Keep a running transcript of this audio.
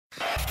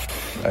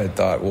I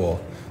thought, well,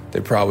 they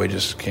probably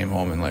just came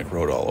home and like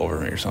wrote all over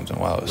me or something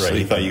while I was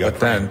sleeping. You thought you got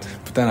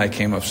but then I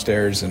came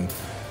upstairs and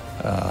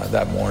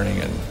that morning,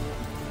 and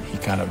he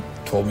kind of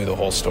told me the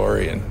whole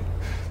story, and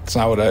it's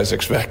not what I was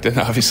expecting,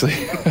 obviously.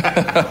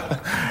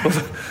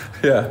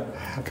 Yeah,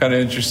 kind of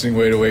interesting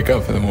way to wake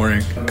up in the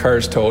morning.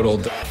 Car's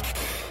totaled.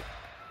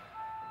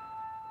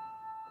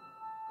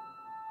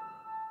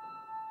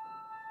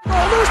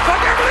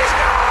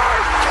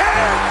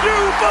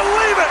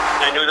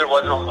 I knew there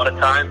wasn't a lot of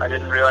time. I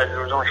didn't realize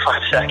there was only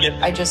 5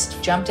 seconds. I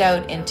just jumped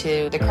out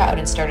into the crowd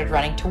and started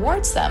running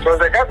towards them. So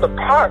as I got the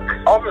puck,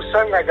 all of a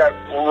sudden I got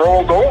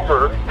rolled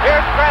over.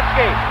 Here's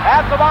Gretzky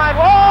at the line.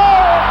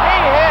 Whoa! He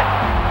hit.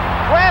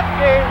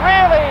 Gretzky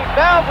really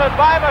belted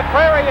by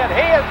McCreary, and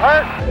he is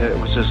hurt. It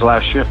was his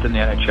last shift in the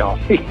NHL.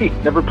 He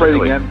never played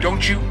again.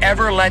 Don't you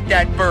ever let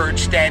that bird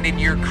stand in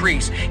your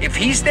crease. If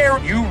he's there,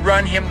 you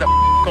run him the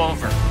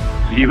over.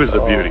 He was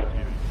a beauty.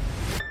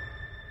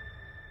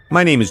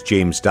 My name is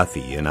James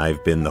Duthie, and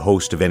I've been the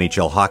host of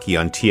NHL Hockey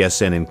on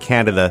TSN in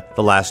Canada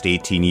the last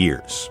 18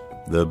 years.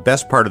 The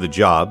best part of the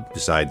job,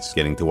 besides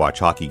getting to watch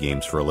hockey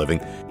games for a living,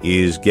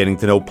 is getting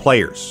to know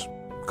players,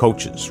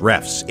 coaches,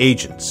 refs,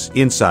 agents,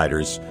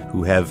 insiders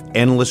who have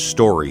endless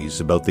stories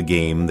about the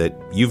game that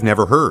you've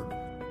never heard.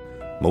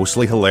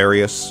 Mostly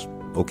hilarious,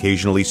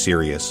 occasionally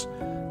serious,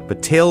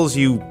 but tales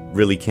you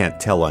really can't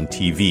tell on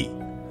TV.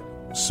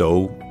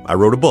 So I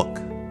wrote a book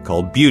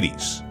called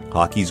Beauties,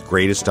 Hockey's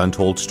Greatest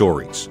Untold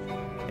Stories,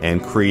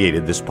 and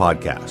created this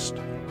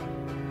podcast.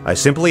 I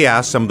simply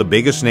asked some of the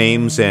biggest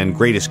names and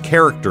greatest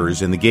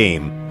characters in the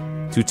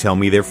game to tell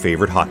me their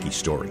favorite hockey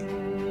story.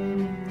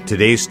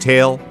 Today's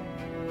tale,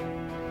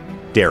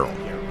 Daryl.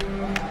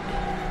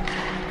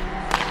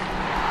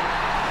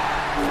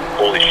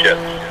 Holy shit.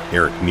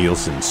 Eric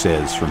Nielsen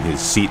says from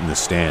his seat in the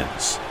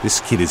stands, "This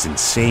kid is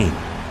insane."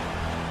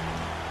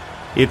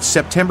 It's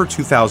September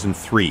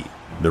 2003.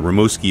 The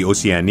Rimouski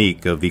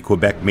Oceanique of the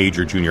Quebec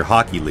Major Junior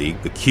Hockey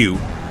League, the Q,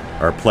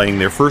 are playing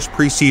their first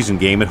preseason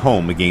game at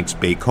home against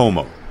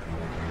Baie-Comeau.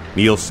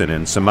 Nielsen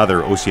and some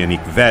other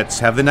Oceanique vets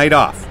have the night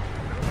off,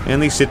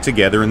 and they sit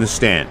together in the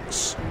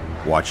stands,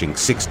 watching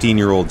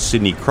 16-year-old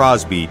Sidney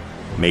Crosby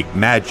make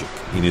magic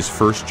in his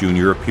first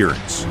junior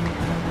appearance.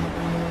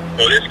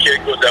 So this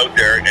kid goes out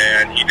there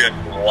and he just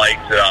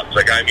lights it up. It's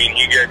like, I mean,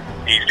 I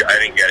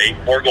didn't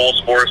get 4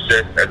 goals, 4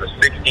 assists as a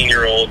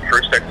 16-year-old,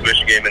 first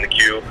exhibition game in the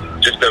Q.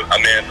 Just a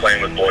man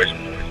playing with boys.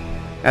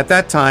 At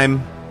that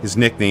time, his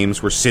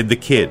nicknames were Sid the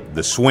Kid,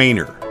 the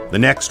Swainer, the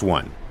Next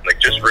One. Like,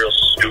 just real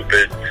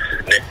stupid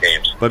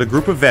nicknames. But a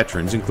group of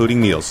veterans,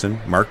 including Nielsen,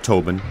 Mark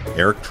Tobin,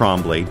 Eric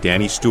Tremblay,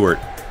 Danny Stewart,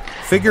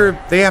 figure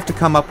they have to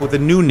come up with a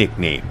new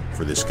nickname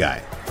for this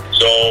guy.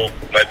 So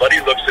my buddy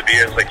looks at me,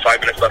 it's like 5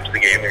 minutes left of the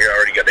game, and he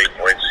already got 8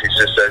 points. He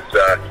just says,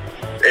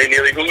 "Hey,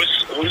 Neely,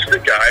 who's the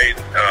guy,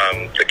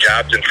 the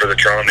captain for the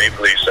Toronto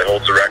Maple Leafs that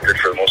holds the record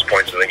for the most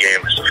points in the game?"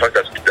 I said, "Fuck,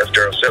 that's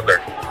Daryl Sittler."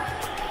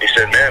 He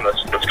said, "Man,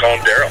 let's call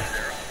him Daryl."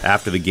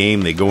 After the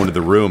game, they go into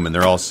the room and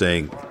they're all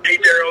saying, "Hey,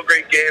 Daryl,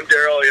 great game,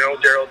 Daryl. You know,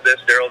 Daryl this,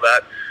 Daryl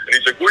that." And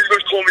he's like, "What are you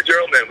going to call me,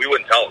 Daryl?" Man, we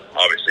wouldn't tell him,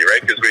 obviously,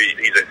 right? Because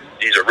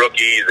he's a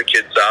rookie, he's a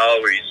kid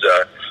style.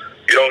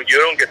 You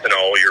don't get to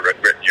know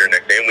your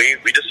nickname.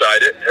 We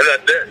decide it, and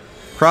that's it.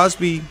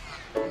 Crosby,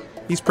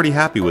 he's pretty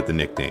happy with the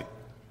nickname.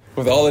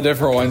 With all the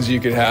different ones you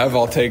could have,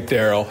 I'll take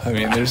Daryl. I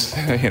mean, there's,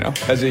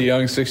 as a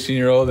young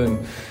 16-year-old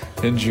and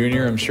in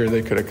junior, I'm sure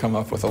they could have come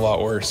up with a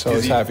lot worse. So I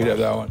was happy to have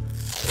that one.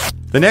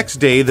 The next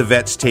day, the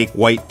vets take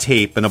white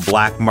tape and a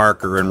black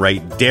marker and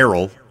write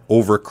Daryl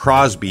over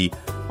Crosby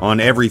on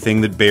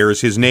everything that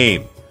bears his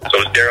name. So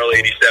it's Daryl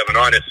 87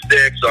 on his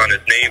sticks, on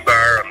his name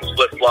bar, on his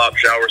flip-flop,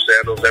 shower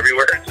sandals,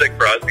 everywhere. It's like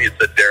Crosby. It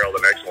said Daryl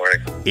the next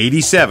morning.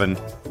 87,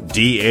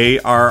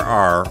 Darryl.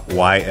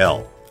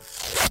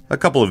 A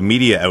couple of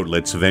media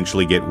outlets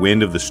eventually get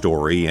wind of the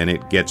story, and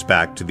it gets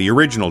back to the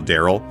original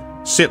Daryl,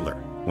 Sittler.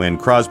 When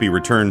Crosby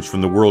returns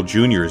from the World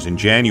Juniors in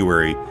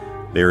January,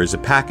 there is a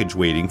package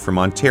waiting from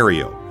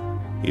Ontario.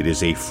 It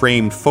is a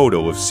framed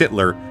photo of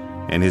Sittler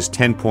and his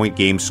 10-point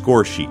game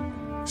score sheet,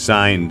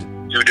 signed,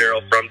 "To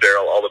Daryl, from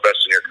Daryl, all the best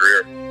in your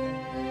career."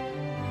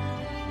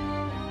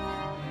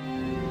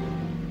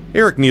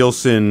 Eric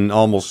Nielsen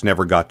almost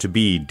never got to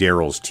be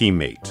Daryl's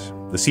teammate.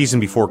 The season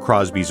before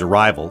Crosby's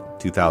arrival,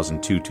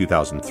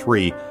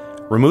 2002-2003,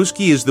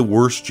 Rimouski is the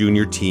worst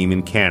junior team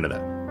in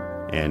Canada,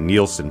 and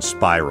Nielsen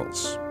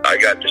spirals. I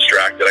got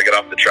distracted. I got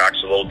off the tracks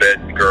a little bit.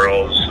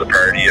 Girls, the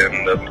party,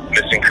 and the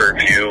missing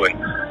curfew, and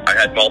I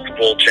had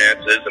multiple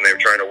chances, and they were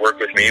trying to work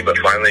with me, but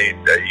finally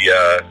they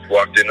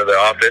walked into the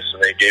office,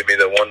 and they gave me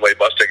the one-way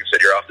bus ticket and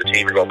said, "You're off the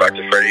team. You're going back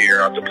to Freddie. You're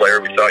not the player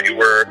we thought you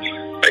were.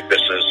 Like,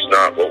 this is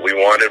not what we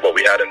wanted, what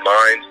we had in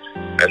mind."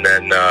 And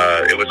then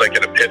it was like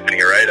an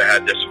epiphany, right? I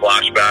had this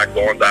flashback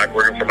going back,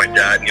 working for my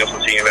dad,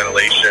 Nielsen Heating and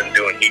Ventilation,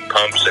 doing heat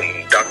pumps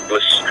and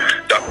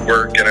duct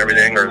work and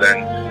everything, or then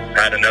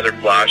had another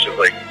flash of,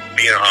 like,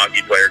 being a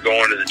hockey player,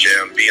 going to the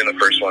gym, being the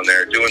first one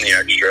there, doing the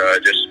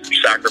extra, just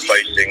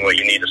sacrificing what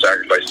you need to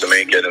sacrifice to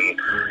make it. And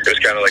it was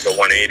kind of like a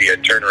 180. I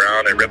turned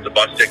around, I ripped the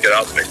bus ticket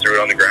up, and I threw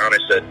it on the ground. I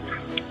said,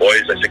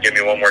 "Boys," I said, "give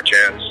me one more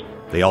chance."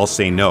 They all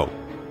say no,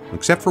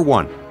 except for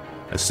one,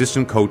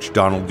 assistant coach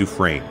Donald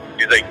Dufresne.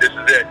 He's like, this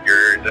is it.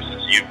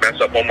 You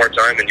mess up one more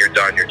time and you're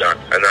done. And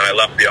then I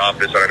left the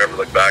office and I never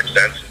looked back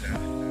since.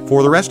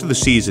 For the rest of the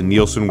season,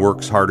 Nielsen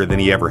works harder than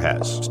he ever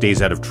has,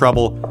 stays out of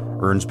trouble,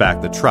 earns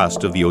back the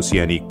trust of the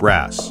Oceanic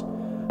brass.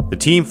 The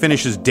team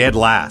finishes dead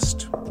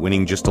last,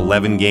 winning just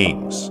 11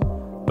 games.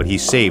 But he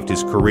saved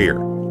his career.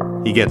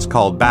 He gets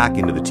called back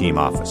into the team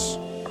office.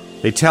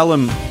 They tell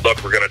him,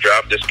 look, we're going to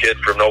draft this kid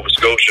from Nova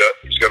Scotia.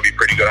 He's going to be a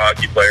pretty good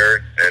hockey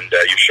player, and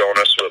you've shown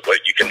us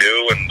what you can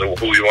do and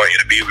who we want you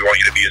to be. We want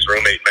you to be his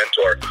roommate,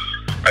 mentor.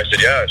 I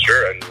said, yeah,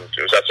 sure. And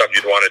was that something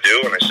you'd want to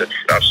do? And I said,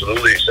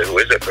 absolutely. He said, who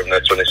is it? And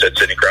that's when they said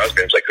Sidney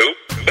Crosby. I was like, who?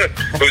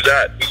 Who's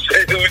that?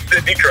 Who's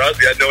Sidney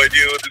Crosby? I had no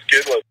idea who this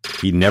kid was.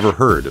 He'd never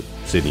heard of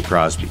Sidney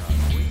Crosby.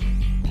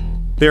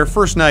 Their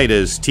first night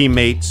as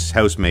teammates,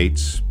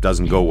 housemates,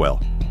 doesn't go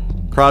well.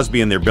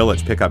 Crosby and their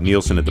billets pick up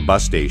Nielsen at the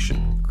bus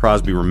station.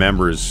 Crosby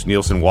remembers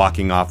Nielsen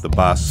walking off the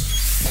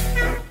bus.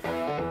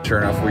 Sure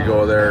enough, we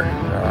go there.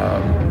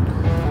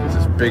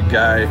 This big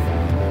guy,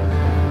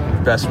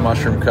 best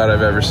mushroom cut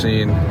I've ever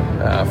seen.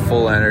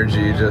 Full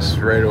energy, just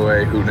right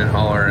away hooting and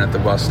hollering at the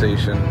bus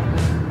station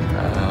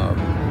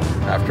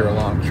after a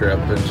long trip,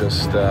 and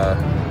just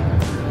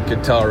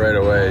could tell right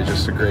away,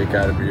 just a great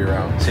guy to be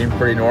around. Seemed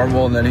pretty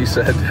normal, and then he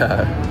said,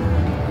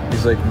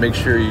 he's like, make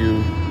sure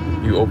you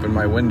open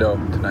my window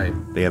tonight.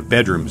 They have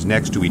bedrooms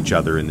next to each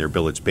other in their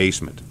billet's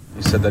basement.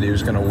 He said that he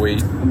was going to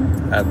wait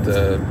at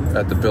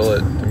the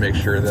billet to make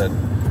sure that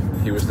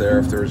he was there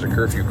if there was a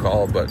curfew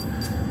call, but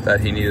that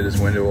he needed his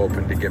window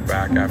open to get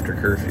back after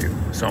curfew.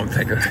 So I'm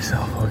thinking to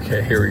myself,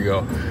 okay, here we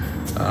go.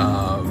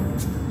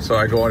 So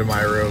I go into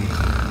my room,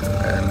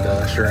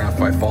 and sure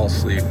enough, I fall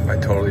asleep. I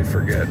totally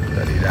forget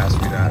that he'd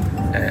asked me that.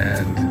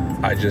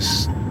 And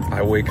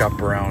I wake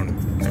up around,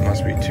 it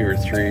must be 2 or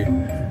 3,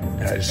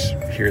 and I just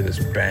hear this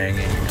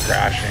banging and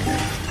crashing,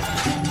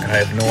 and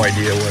I have no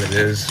idea what it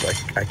is. Like,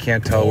 I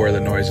can't tell where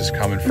the noise is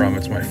coming from.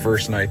 It's my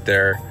first night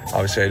there.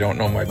 Obviously, I don't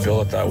know my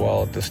billet that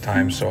well at this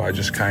time, so I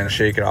just kind of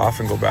shake it off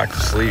and go back to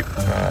sleep.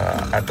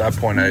 At that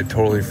point, I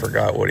totally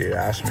forgot what he had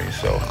asked me,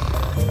 so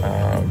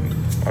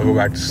I go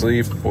back to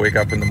sleep, wake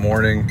up in the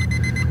morning.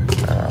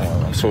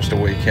 I'm supposed to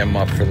wake him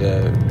up for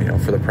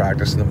the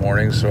practice in the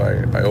morning, so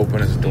I open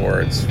his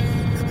door. It's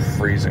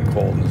freezing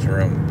cold in his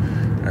room.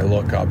 I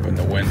look up and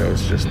the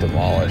window's just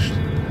demolished,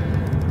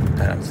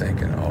 and I'm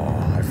thinking,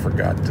 oh, I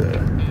forgot to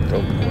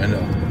open the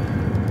window.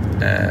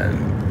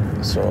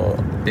 And so,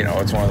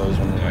 it's one of those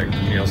when I'm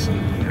like, Nielsen,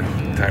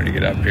 time to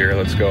get up here,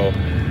 let's go.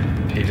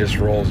 He just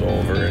rolls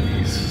over and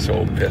he's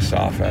so pissed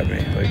off at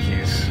me. Like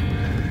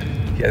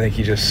I think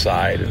he just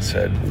sighed and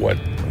said, what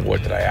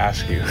did I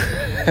ask you?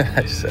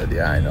 I said,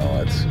 yeah, I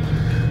know,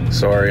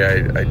 sorry,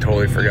 I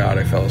totally forgot,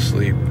 I fell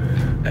asleep.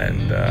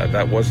 And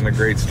that wasn't a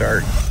great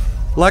start.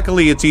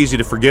 Luckily, it's easy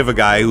to forgive a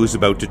guy who's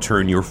about to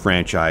turn your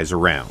franchise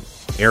around.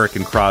 Eric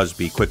and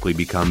Crosby quickly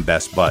become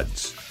best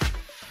buds.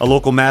 A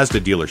local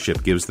Mazda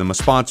dealership gives them a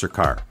sponsor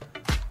car.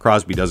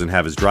 Crosby doesn't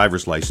have his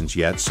driver's license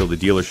yet, so the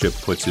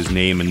dealership puts his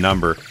name and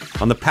number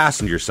on the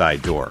passenger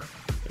side door.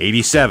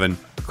 87,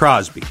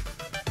 Crosby.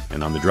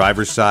 And on the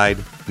driver's side,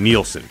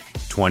 Nielsen,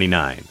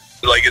 29.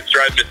 Like, it's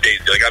driving Miss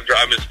Daisy. Like, I'm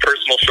his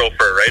personal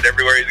chauffeur, right?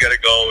 Everywhere he's got to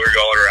go, we're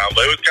going around.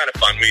 But it was kind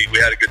of fun. We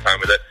had a good time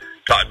with it.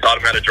 Taught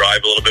him how to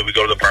drive a little bit. We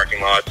go to the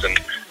parking lots, and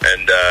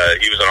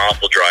he was an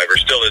awful driver.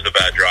 Still is a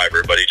bad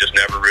driver, but he just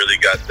never really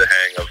got the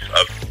hang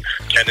of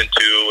 10 and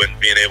 2 and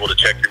being able to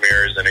check your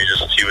mirrors. And he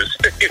was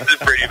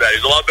pretty bad. He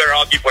was a lot better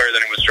hockey player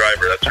than he was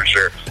driver, that's for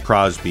sure.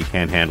 Crosby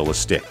can't handle a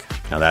stick.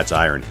 Now that's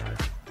irony.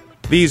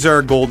 These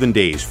are golden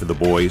days for the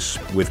boys.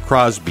 With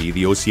Crosby,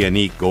 the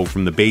Oceanic go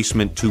from the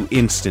basement to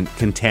instant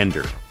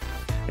contender.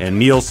 And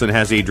Nielsen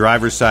has a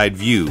driver's side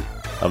view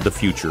of the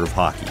future of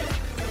hockey.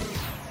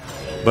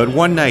 But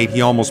one night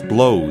he almost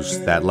blows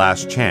that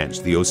last chance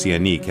the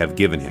Oceanic have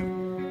given him.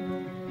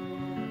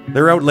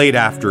 They're out late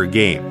after a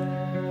game.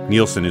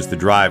 Nielsen is the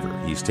driver.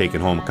 He's taken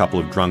home a couple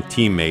of drunk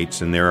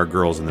teammates, and there are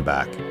girls in the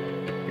back.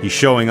 He's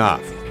showing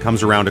off,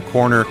 comes around a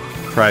corner,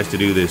 tries to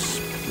do this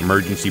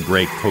emergency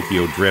brake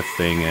Tokyo drift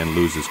thing, and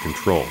loses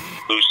control.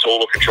 Lose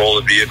total control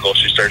of the vehicle.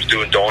 She starts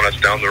doing donuts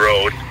down the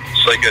road.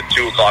 It's like at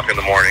 2 o'clock in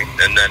the morning,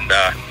 and then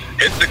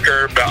hits the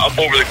curb, up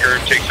over the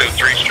curb, takes out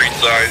 3 street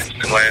signs,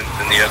 and lands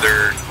in the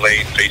other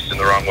lane, facing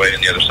the wrong way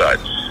on the other side.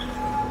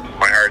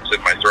 My heart's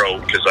in my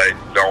throat because I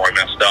know I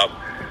messed up.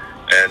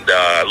 And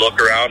I look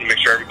around and make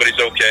sure everybody's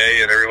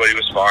okay, and everybody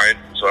was fine.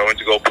 So I went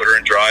to go put her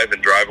in drive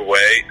and drive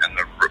away, and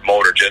the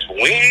motor just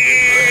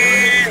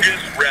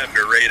revved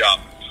her right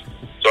up.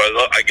 So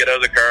I get out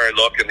of the car, I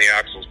look, and the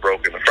axle's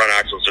broken. The front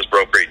axle's just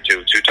broke right in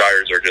 2. 2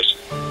 tires are just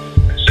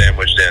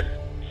sandwiched in.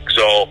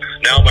 So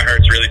now my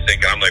heart's really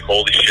thinking, I'm like,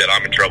 holy shit,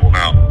 I'm in trouble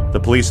now. The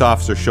police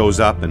officer shows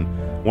up, and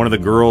one of the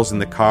girls in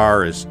the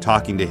car is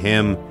talking to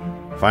him.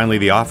 Finally,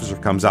 the officer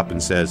comes up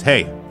and says,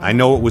 hey, I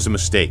know it was a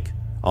mistake.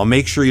 I'll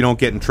make sure you don't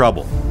get in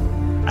trouble.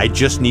 I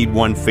just need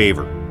one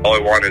favor. All I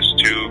want is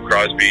 2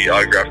 Crosby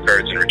autograph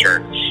cards in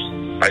return.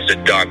 I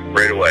said, done,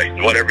 right away,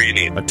 whatever you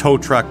need. A tow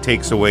truck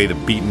takes away the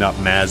beaten-up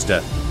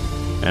Mazda.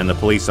 and the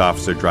police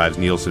officer drives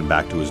Nielsen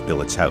back to his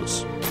billett's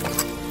house.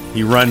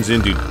 He runs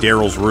into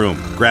Daryl's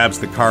room, grabs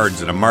the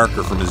cards and a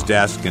marker from his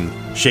desk, and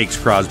shakes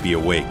Crosby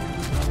awake.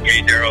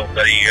 Hey, Daryl,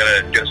 buddy, you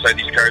gotta get aside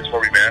these cards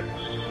for me, man.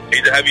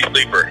 He's a heavy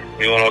sleeper.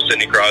 You know,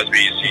 Sidney Crosby,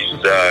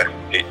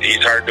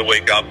 he's hard to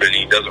wake up, and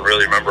he doesn't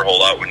really remember a whole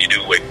lot when you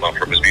do wake him up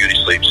from his beauty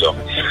sleep. So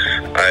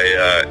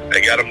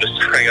I got him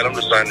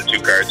to sign the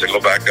 2 cards. I go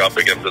back up,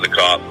 I get him to the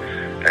cop,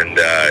 and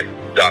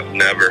Doc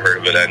never heard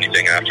of it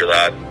anything after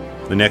that.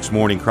 The next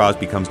morning,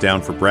 Crosby comes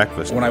down for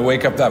breakfast. When I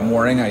wake up that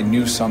morning, I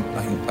knew something.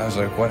 I was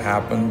like, what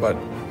happened? But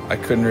I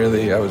couldn't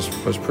really, I was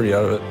pretty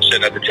out of it.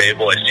 Sitting at the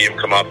table, I see him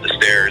come up the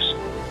stairs,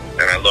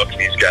 and I look,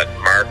 and he's got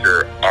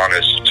marker on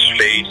his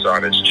face,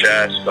 on his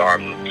chest,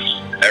 on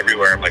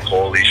everywhere. I'm like,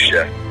 holy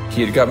shit.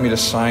 He had got me to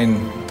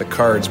sign the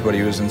cards, but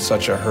he was in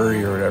such a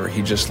hurry or whatever.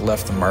 He just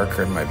left the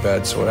marker in my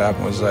bed. So what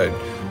happened was I,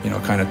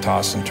 kind of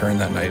tossed and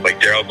turned that night. Like,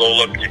 Daryl,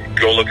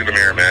 go look in the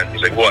mirror, man.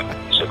 He's like, what?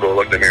 So go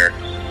look in the mirror.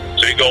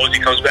 So he goes, he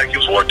comes back, he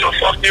goes, what the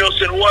fuck,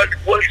 Nielsen? What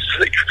do you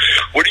think?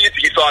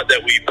 He thought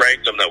that we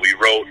pranked him, that we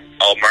wrote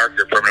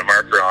permanent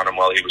marker on him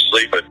while he was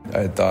sleeping.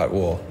 I thought,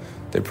 well,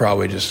 they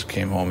probably just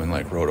came home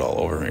and wrote all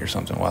over me or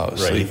something while I was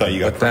sleeping. You thought you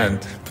got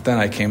pranked. But then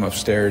I came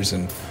upstairs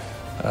and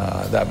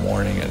that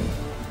morning, and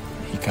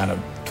he kind of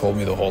told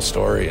me the whole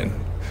story, and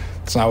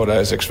it's not what I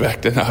was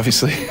expecting,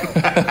 obviously.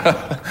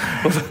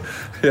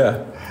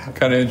 Yeah,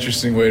 kind of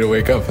interesting way to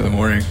wake up in the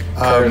morning.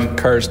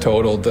 Cars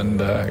totaled,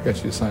 and I got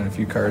you to sign a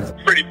few cards.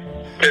 Pretty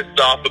pissed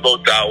off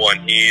about that one.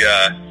 He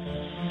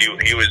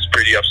was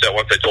pretty upset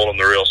once I told him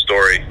the real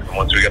story, and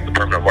once we got the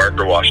permanent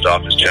marker washed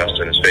off his chest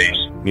and his face.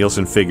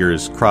 Nielsen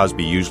figures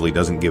Crosby usually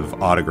doesn't give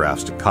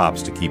autographs to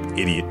cops to keep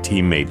idiot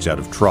teammates out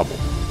of trouble.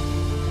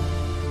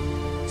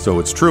 So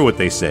it's true what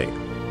they say.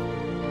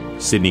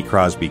 Sidney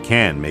Crosby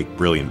can make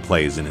brilliant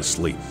plays in his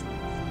sleep.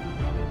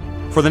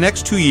 For the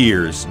next 2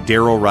 years,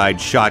 Daryl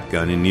rides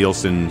shotgun in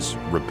Nielsen's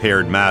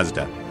repaired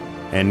Mazda,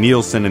 and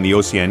Nielsen and the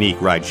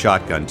Oceanique ride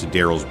shotgun to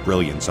Daryl's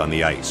brilliance on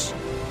the ice.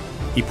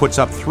 He puts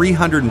up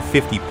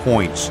 350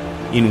 points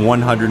in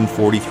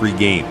 143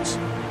 games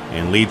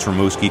and leads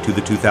Rimouski to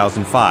the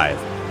 2005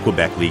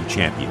 Quebec League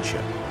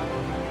Championship.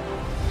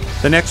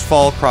 The next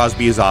fall,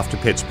 Crosby is off to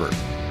Pittsburgh,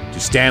 to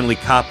Stanley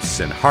Cups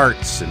and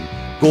Hearts and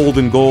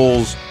golden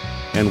goals,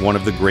 and one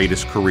of the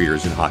greatest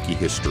careers in hockey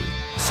history.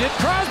 Sid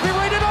Crosby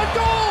right in on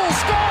goal,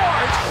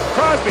 scores!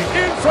 Crosby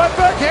in front,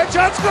 backhand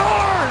shot,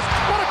 scores!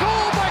 What a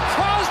goal by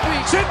Crosby!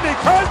 Sidney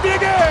Crosby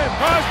again!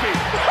 Crosby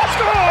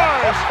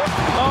scores!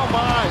 Oh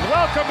my,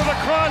 welcome to the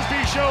Crosby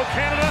Show,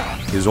 Canada!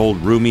 His old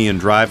roomie and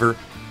driver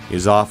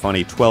is off on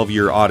a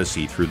 12-year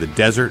odyssey through the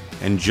desert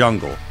and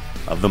jungle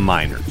of the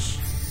minors.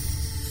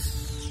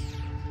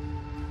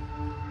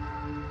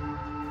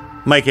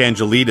 Mike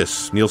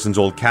Angelidis, Nielsen's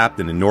old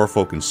captain in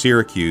Norfolk and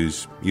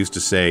Syracuse, used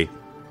to say,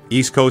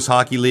 East Coast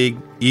Hockey League,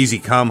 easy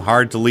come,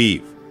 hard to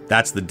leave.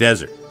 That's the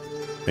desert.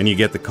 Then you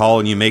get the call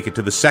and you make it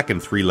to the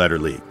second 3-letter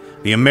league,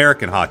 the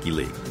American Hockey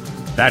League.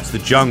 That's the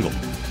jungle,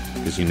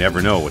 because you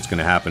never know what's going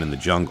to happen in the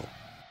jungle.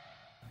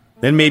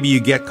 Then maybe you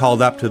get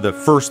called up to the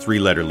first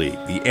 3-letter league,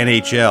 the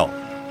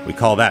NHL. We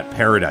call that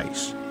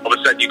paradise. All of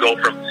a sudden you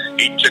go from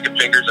eating chicken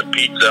fingers and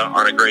pizza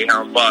on a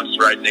Greyhound bus,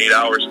 riding 8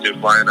 hours, to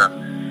flying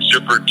a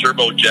super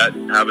turbojet,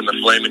 having the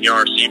Flamin'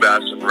 Yar sea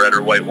bass and red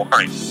or white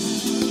wine.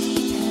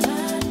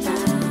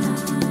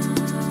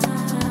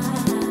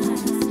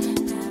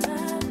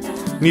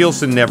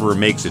 Nielsen never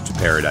makes it to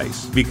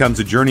paradise. He becomes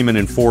a journeyman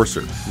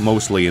enforcer,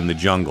 mostly in the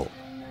jungle.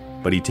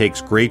 But he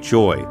takes great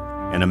joy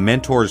and a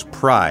mentor's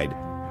pride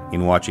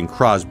in watching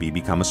Crosby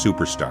become a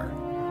superstar.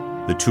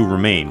 The two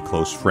remain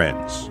close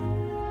friends.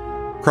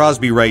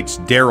 Crosby writes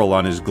Daryl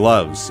on his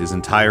gloves his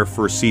entire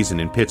first season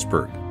in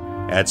Pittsburgh.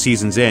 At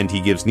season's end, he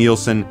gives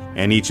Nielsen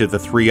and each of the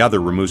 3 other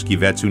Rimouski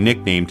vets who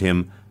nicknamed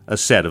him a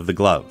set of the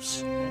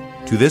gloves.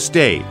 To this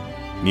day,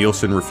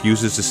 Nielsen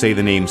refuses to say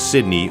the name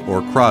Sidney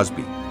or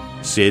Crosby.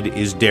 Sid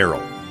is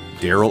Daryl.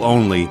 Daryl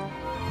only.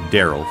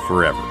 Daryl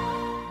forever.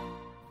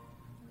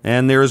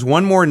 And there is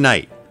one more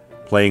night,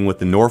 playing with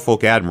the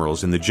Norfolk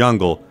Admirals in the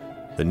jungle,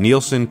 that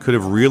Nielsen could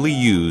have really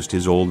used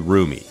his old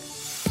roomie.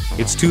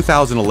 It's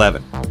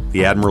 2011,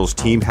 the Admirals'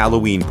 team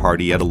Halloween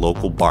party at a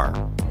local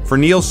bar. For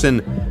Nielsen,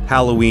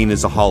 Halloween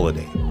is a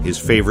holiday, his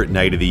favorite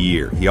night of the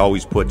year. He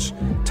always puts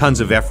tons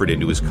of effort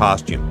into his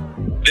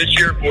costume. This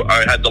year,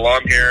 I had the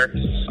long hair.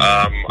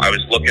 I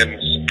was looking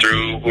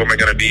through who am I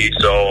going to be,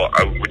 so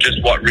I just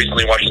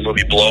recently watched the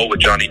movie Blow with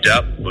Johnny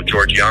Depp, with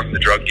George Young, the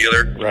drug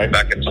dealer,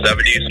 back in the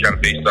 70s, kind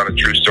of based on a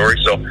true story.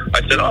 So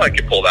I said, I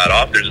can pull that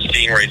off. There's a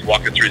scene where he's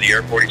walking through the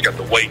airport. He's got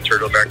the white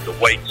turtleneck, the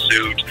white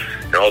suit,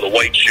 the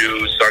white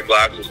shoes,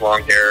 sunglasses,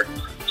 long hair.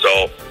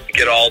 So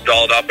get all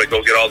dolled up. I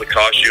go get all the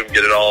costume,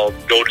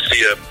 go to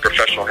see a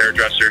professional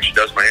hairdresser. She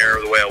does my hair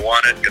the way I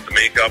want it, get the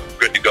makeup,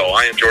 good to go.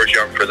 I am George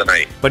Young for the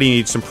night. But he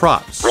needs some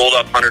props. Rolled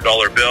up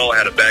 $100 bill, I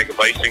had a bag of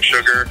icing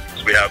sugar.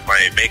 So we have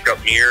my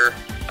makeup mirror.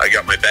 I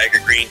got my bag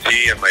of green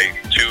tea and my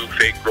 2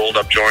 fake rolled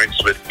up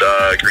joints with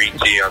green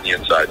tea on the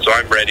inside. So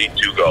I'm ready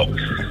to go.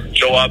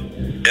 Show up,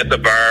 at the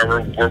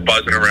bar, we're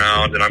buzzing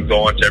around, and I'm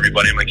going to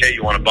everybody. I'm like, hey,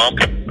 you want a bump?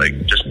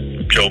 Like, just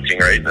joking,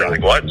 right? And they're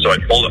like, what? So I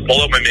pull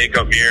out my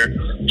makeup mirror,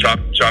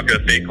 chalk a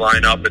fake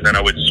line up, and then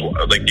I would,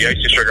 like the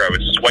icing sugar, I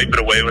would swipe it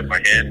away with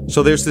my hand.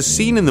 So there's this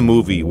scene in the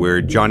movie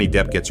where Johnny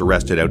Depp gets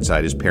arrested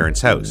outside his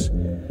parents' house.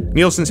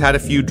 Nielsen's had a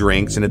few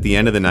drinks, and at the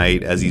end of the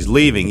night, as he's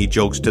leaving, he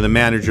jokes to the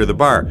manager of the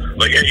bar.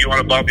 Like, hey, you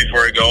want a bump before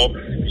I go?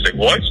 He's like,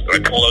 what?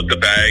 And I pull out the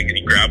bag, and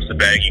he grabs the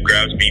bag, he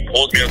grabs me,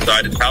 pulls me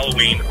outside. It's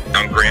Halloween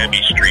on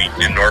Granby Street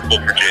in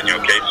Norfolk, Virginia,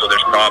 okay? So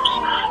there's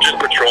cops just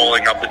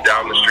patrolling up and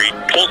down the street.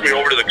 Pulls me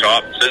over to the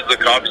cop, says to the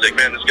cop, he's like,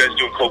 man, this guy's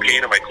doing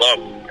cocaine in my club.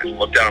 I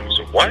looked at him and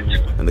said, what?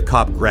 And the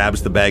cop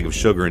grabs the bag of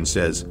sugar and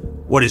says,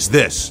 what is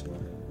this?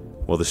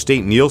 Well, the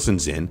state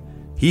Nielsen's in,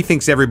 he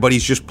thinks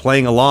everybody's just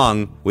playing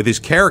along with his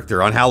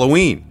character on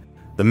Halloween.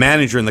 The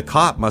manager and the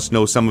cop must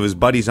know some of his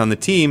buddies on the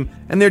team,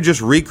 and they're just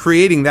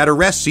recreating that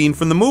arrest scene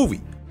from the movie.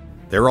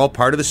 They're all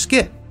part of the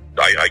skit.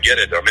 I get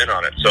it. I'm in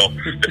on it. So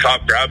the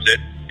cop grabs it.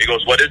 He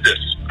goes, what is this?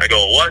 I go,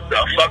 what the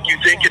fuck you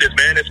think it is,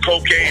 man? It's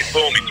cocaine.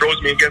 Boom. He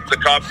throws me against the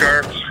cop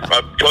car,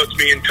 puts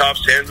me in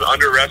cuffs, hands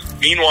under arrest.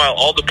 Meanwhile,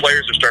 all the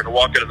players are starting to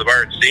walk out of the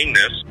bar and seeing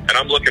this. And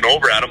I'm looking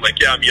over at him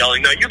like, yeah, I'm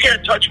yelling, now you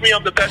can't touch me.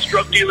 I'm the best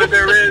drug dealer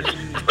there is.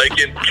 Like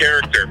in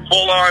character,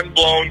 full on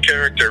blown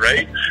character,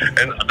 right?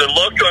 And the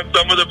look on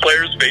some of the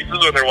players' faces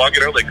when they're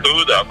walking out, like,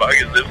 who the fuck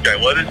is this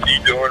guy? What is he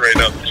doing right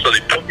now? So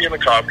they put me in the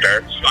cop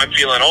car. I'm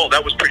feeling, oh,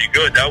 that was pretty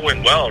good. That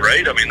went well,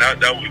 right? I mean,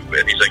 that was,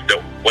 and he's like,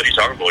 what are you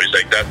talking about? He's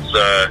like, that's,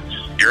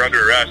 you're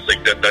under arrest.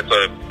 Like that's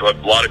a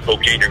lot of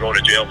cocaine. You're going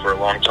to jail for a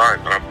long time.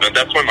 And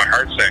that's when my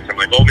heart sank. I'm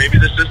like, oh, maybe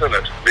this isn't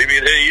it. Maybe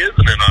he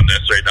isn't in on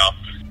this right now.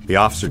 The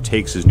officer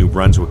takes his New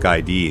Brunswick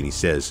ID and he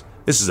says,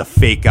 this is a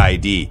fake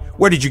ID.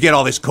 Where did you get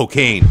all this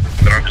cocaine?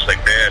 And I'm just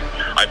like, man,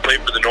 I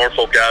played for the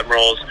Norfolk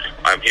Admirals.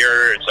 I'm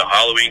here. It's a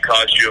Halloween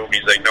costume.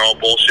 He's like, no,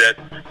 bullshit.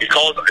 He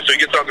calls, so he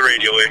gets on the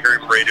radio. I hear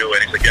him radio,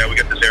 and he's like, yeah, we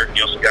got this Eric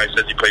Nielsen guy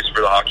says he plays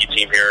for the hockey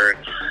team here.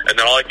 And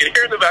then all I can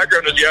hear in the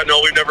background is, yeah,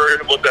 no, we've never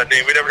heard about that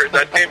name. We never heard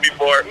that name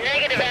before. So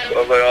I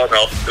was like, oh,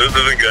 no, this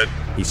isn't good.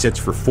 He sits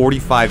for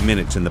 45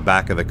 minutes in the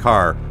back of the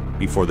car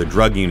before the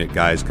drug unit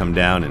guys come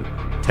down and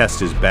test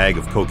his bag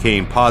of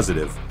cocaine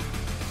positive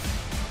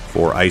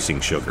for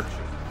icing sugar.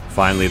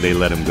 Finally, they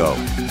let him go.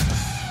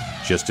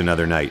 Just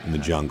another night in the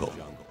jungle.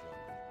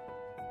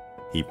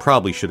 He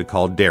probably should have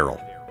called Daryl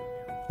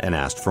and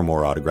asked for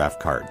more autographed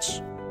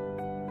cards.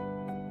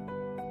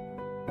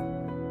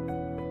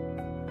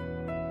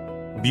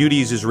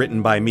 Beauties is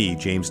written by me,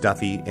 James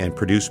Duffy, and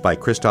produced by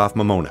Christoph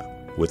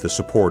Mamona, with the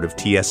support of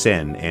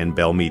TSN and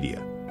Bell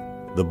Media.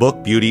 The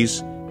book,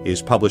 Beauties,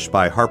 is published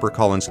by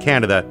HarperCollins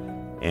Canada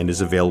and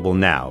is available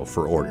now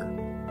for order.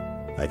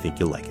 I think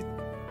you'll like it.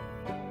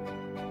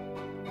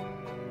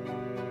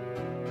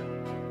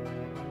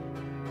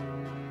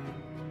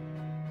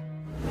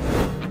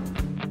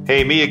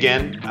 Hey, me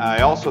again.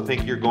 I also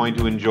think you're going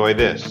to enjoy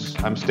this.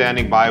 I'm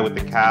standing by with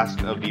the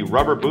cast of the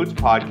Rubber Boots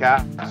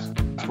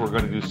podcast. We're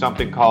going to do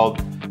something called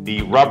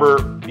the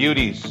Rubber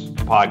Beauties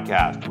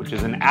podcast, which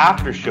is an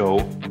after show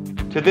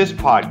to this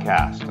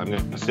podcast. I'm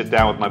going to sit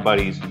down with my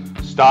buddies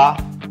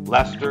Stoff,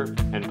 Lester,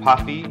 and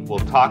Puffy. We'll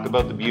talk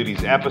about the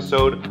Beauties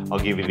episode. I'll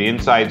give you the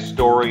inside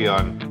story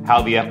on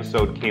how the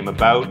episode came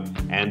about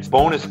and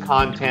bonus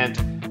content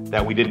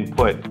that we didn't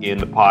put in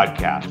the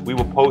podcast. We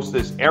will post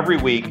this every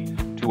week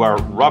to our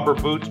Rubber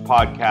Boots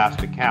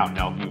podcast account.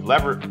 Now, if you've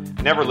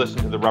never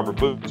listened to the Rubber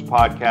Boots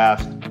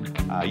podcast,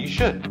 you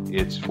should.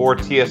 It's for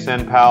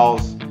TSN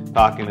pals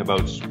talking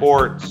about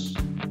sports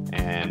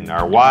and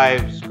our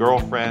wives,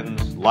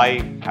 girlfriends,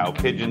 life, how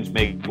pigeons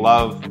make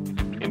love,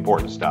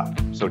 important stuff.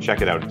 So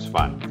check it out. It's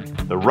fun.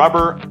 The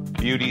Rubber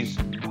Beauties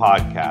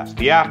podcast.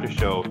 The after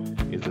show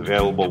is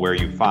available where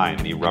you find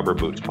the Rubber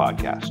Boots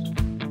podcast.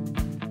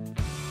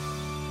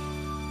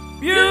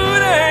 Beauties.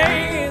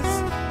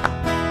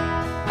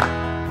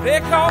 They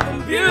call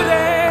them beauties.